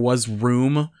that there was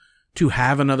room to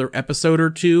have another episode or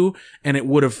two, and it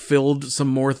would have filled some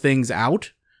more things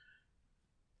out.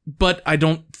 But I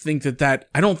don't think that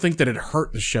it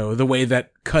hurt the show the way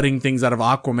that cutting things out of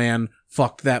Aquaman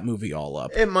fucked that movie all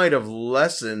up. It might have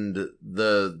lessened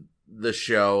the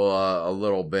show a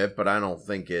little bit, but I don't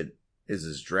think it is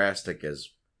as drastic as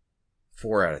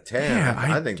 4 out of 10. Yeah,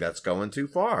 I think that's going too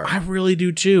far. I really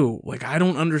do too. Like, I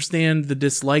don't understand the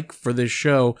dislike for this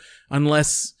show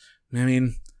unless,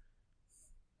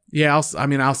 yeah,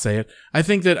 I'll say it. I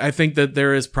think that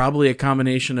there is probably a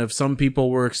combination of some people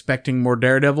were expecting more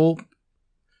Daredevil,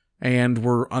 and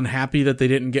were unhappy that they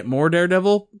didn't get more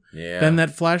Daredevil than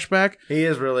that flashback. He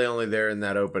is really only there in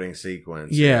that opening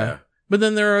sequence. Yeah. But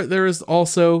then there is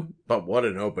also... But what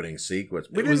an opening sequence.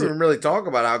 We didn't even really talk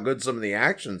about how good some of the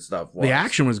action stuff was. The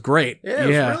action was great. Yeah, it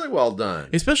was really well done.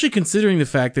 Especially considering the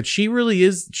fact that she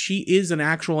is an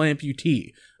actual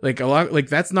amputee. Like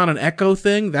that's not an Echo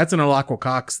thing, that's an Alaqua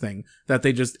Cox thing that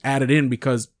they just added in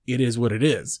because it is what it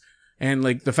is. And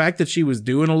like the fact that she was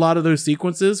doing a lot of those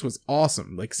sequences was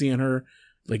awesome. Like seeing her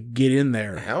like get in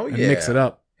there and mix it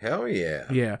up. Hell yeah.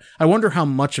 Yeah. I wonder how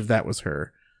much of that was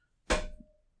her.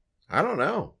 I don't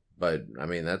know. But I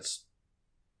mean, that's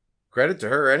credit to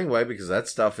her anyway, because that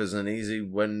stuff isn't easy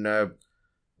when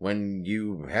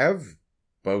you have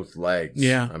both legs.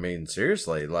 Yeah. I mean,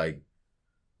 seriously, like,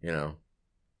 you know,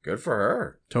 good for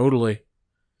her. Totally.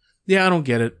 Yeah, I don't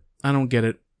get it.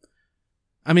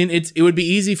 I mean, it would be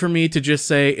easy for me to just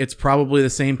say it's probably the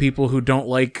same people who don't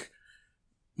like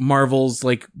Marvel's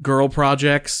like girl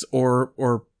projects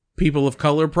or people of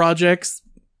color projects,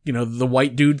 you know, the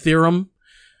white dude theorem.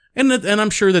 And I'm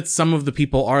sure that some of the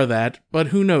people are that, but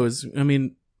who knows? I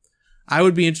mean, I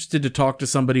would be interested to talk to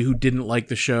somebody who didn't like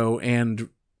the show and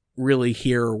really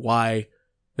hear why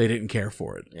they didn't care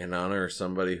for it. In honor of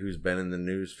somebody who's been in the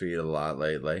news feed a lot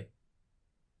lately.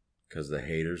 Because the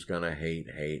hater's gonna hate.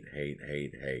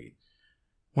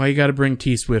 Why you gotta bring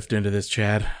T-Swift into this,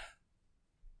 Chad?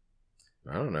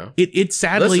 I don't know. It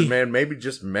sadly... Listen, man, maybe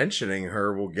just mentioning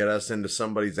her will get us into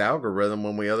somebody's algorithm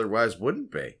when we otherwise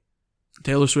wouldn't be.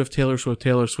 Taylor Swift, Travis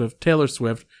Kelce. Taylor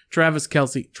Swift.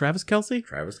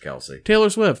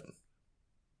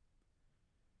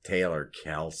 Taylor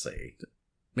Kelce.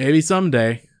 Maybe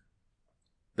someday.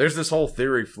 There's this whole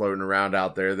theory floating around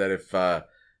out there that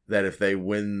if they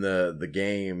win the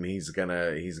game, he's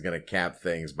gonna cap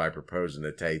things by proposing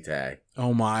to Tay-Tay.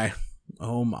 Oh my.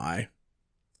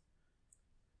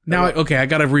 Now, I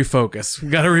gotta refocus.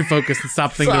 And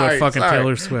stop thinking about fucking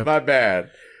Taylor Swift. My bad.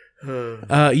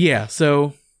 Yeah,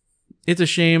 so it's a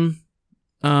shame.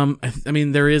 I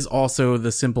mean, there is also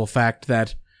the simple fact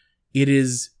that it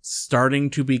is starting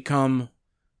to become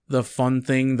the fun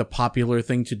thing, the popular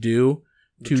thing to do.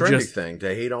 The trendy thing,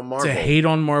 to hate on Marvel. To hate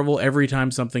on Marvel every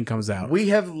time something comes out. We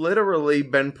have literally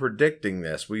been predicting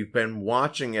this. We've been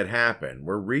watching it happen.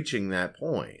 We're reaching that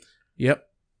point. Yep.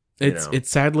 It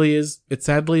sadly is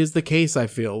the case, I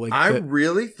feel. Like I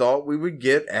really thought we would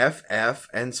get FF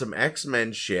and some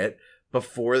X-Men shit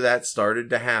before that started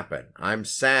to happen. I'm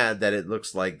sad that it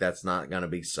looks like that's not going to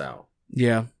be so.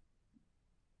 Yeah.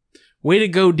 Way to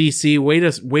go, DC.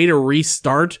 Way to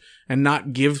restart and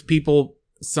not give people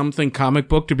something comic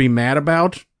book to be mad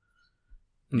about.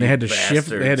 And they had to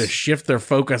shift their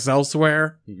focus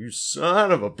elsewhere. You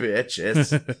son of a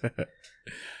bitch.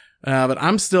 But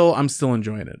I'm still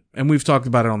enjoying it. And we've talked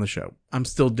about it on the show. I'm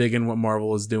still digging what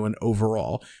Marvel is doing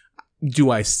overall.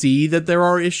 Do I see that there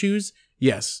are issues?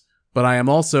 Yes. But I am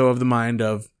also of the mind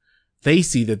of they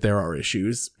see that there are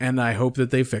issues and I hope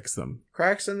that they fix them.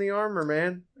 Cracks in the armor,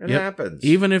 man. It happens.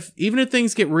 Even if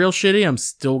things get real shitty, I'm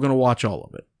still going to watch all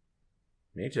of it.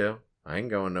 Me too. I ain't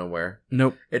going nowhere.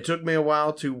 Nope. It took me a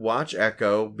while to watch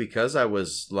Echo because I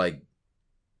was like,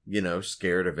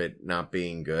 scared of it not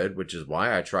being good, which is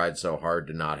why I tried so hard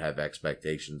to not have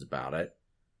expectations about it.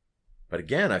 But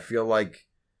again, I feel like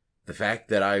the fact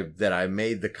that I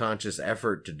made the conscious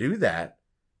effort to do that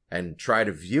and try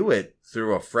to view it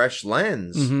through a fresh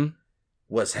lens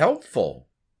was helpful.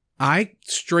 I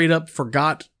straight up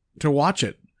forgot to watch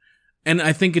it. And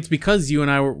I think it's because you and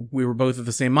I were both of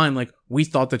the same mind. Like, we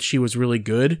thought that she was really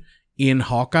good in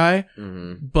Hawkeye,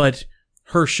 but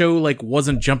her show like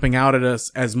wasn't jumping out at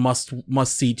us as must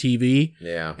see TV.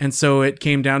 Yeah. And so it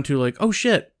came down to like, oh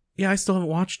shit, yeah, I still haven't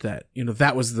watched that.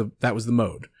 That was the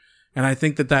mode. And I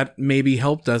think that maybe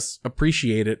helped us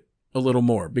appreciate it a little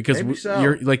more because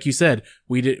you're like you said,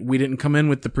 we didn't come in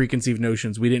with the preconceived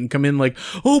notions. We didn't come in like,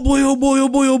 oh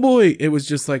boy. It was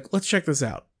just like, let's check this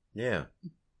out. Yeah.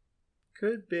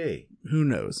 Could be. Who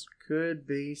knows? Could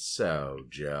be so,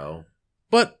 Joe.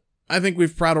 But I think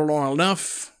we've prattled on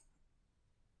enough.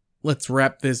 Let's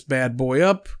wrap this bad boy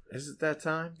up. Is it that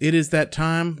time? It is that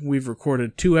time. We've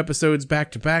recorded 2 episodes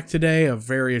back to back today of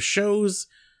various shows.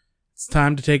 It's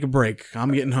time to take a break.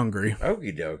 I'm getting hungry.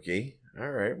 Okie dokie.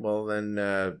 All right. Well,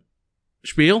 then,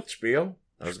 Spiel?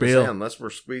 I was going to say, unless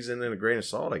we're squeezing in a grain of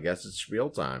salt, I guess it's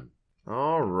spiel time.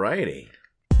 All righty.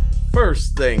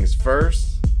 First things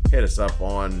first, hit us up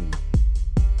on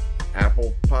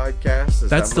Apple Podcasts.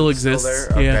 That still exists.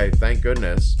 Still there? Okay, thank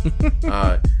goodness.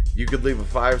 You could leave a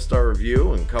 5-star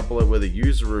review and couple it with a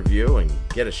user review and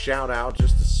get a shout out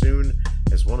just as soon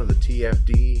as one of the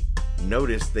TFD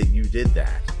noticed that you did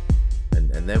that. And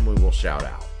and then we will shout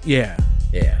out. Yeah.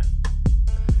 Yeah.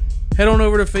 Head on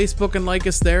over to Facebook and like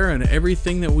us there, and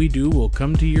everything that we do will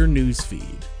come to your news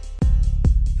feed.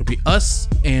 It'll be us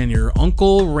and your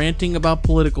uncle ranting about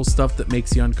political stuff that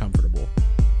makes you uncomfortable.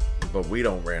 But we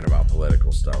don't rant about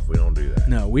political stuff. We don't do that.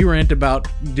 No, we rant about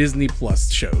Disney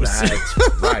Plus shows.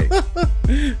 That's right.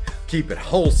 Keep it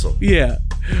wholesome. Yeah.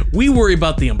 We worry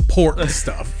about the important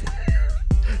stuff.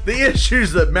 The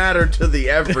issues that matter to the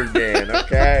everyman,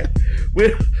 okay?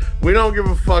 We don't give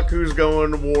a fuck who's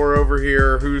going to war over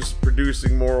here, who's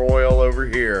producing more oil over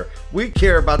here. We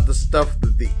care about the stuff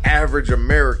that the average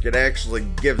American actually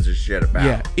gives a shit about.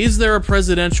 Yeah. Is there a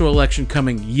presidential election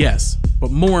coming? Yes.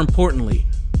 But more importantly,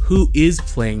 who is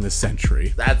playing the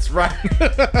Sentry? That's right.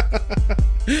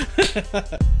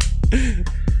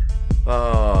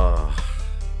 Oh,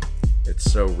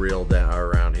 it's so real down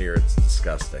around here. It's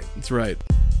disgusting. That's right.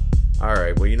 All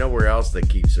right. Well, you know where else that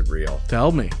keeps it real?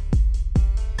 Tell me.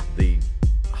 The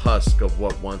husk of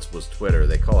what once was Twitter.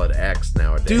 They call it X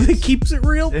nowadays. Do they keeps it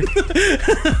real?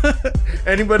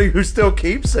 Anybody who still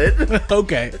keeps it.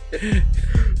 Okay.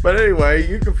 But anyway,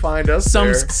 you can find us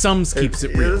there. Some keeps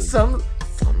it real. Some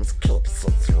keeps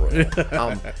it real.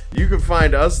 You can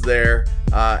find us there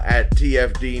at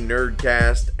TFD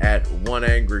Nerdcast, at One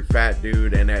Angry Fat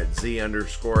Dude, and at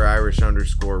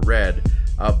Z_Irish_Red.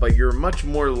 But you're much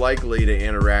more likely to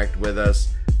interact with us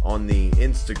on the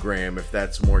Instagram, if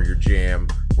that's more your jam,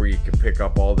 where you can pick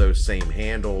up all those same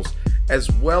handles,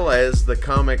 as well as the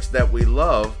comics that we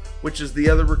love, which is the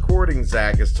other recording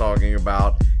Zach is talking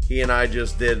about. He and I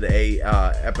just did a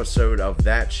episode of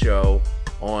that show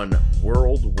on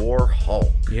World War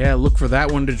Hulk. Yeah, look for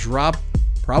that one to drop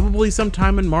probably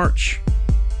sometime in March.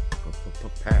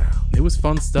 It was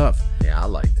fun stuff. Yeah, I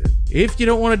liked it. If you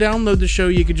don't want to download the show,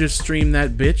 you could just stream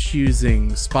that bitch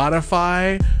using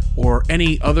Spotify or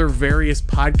any other various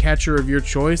podcatcher of your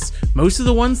choice. Most of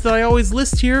the ones that I always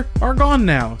list here are gone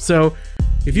now. So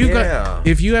if you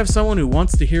have someone who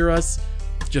wants to hear us,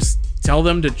 just tell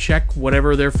them to check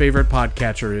whatever their favorite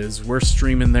podcatcher is. We're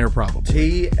streaming there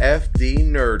probably. TFD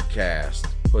Nerdcast.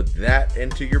 Put that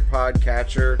into your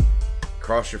podcatcher.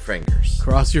 Cross your fingers.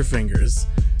 Cross your fingers.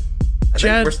 I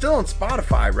think we're still on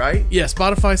Spotify, right? Yeah,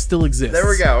 Spotify still exists. There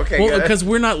we go. Okay, well, because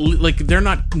we're not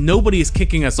nobody is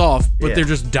kicking us off, but they're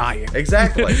just dying.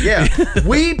 Exactly. Yeah.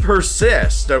 We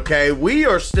persist, okay? We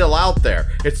are still out there.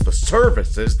 It's the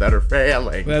services that are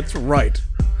failing. That's right.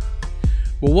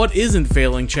 Well, what isn't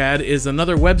failing, Chad, is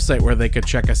another website where they could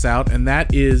check us out, and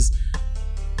that is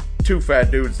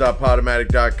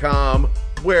twofatdudes.podomatic.com,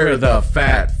 where the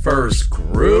fat first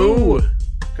grew.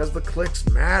 Because the clicks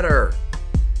matter.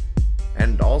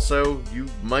 And also, you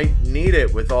might need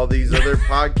it with all these other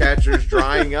podcatchers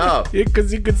drying up. Yeah,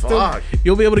 because you could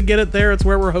you'll be able to get it there. It's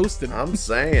where we're hosted. I'm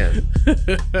saying.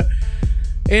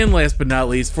 And last but not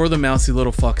least, for the mousy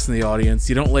little fucks in the audience,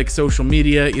 you don't like social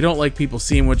media, you don't like people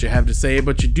seeing what you have to say,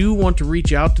 but you do want to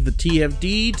reach out to the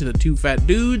TFD, to the Two Fat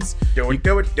Dudes. Do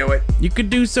it. You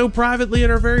could do so privately at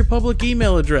our very public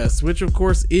email address, which of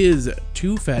course is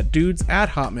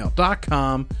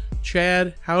twofatdudes@hotmail.com.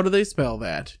 Chad, how do they spell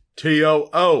that?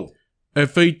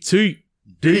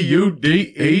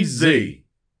 TOOFATDUDEZ.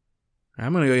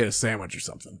 I'm gonna go get a sandwich or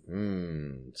something.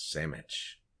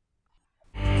 Sandwich.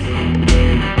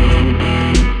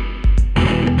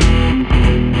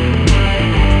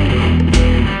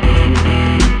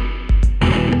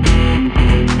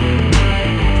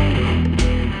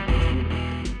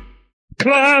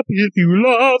 Clap if you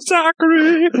love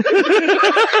Zachary.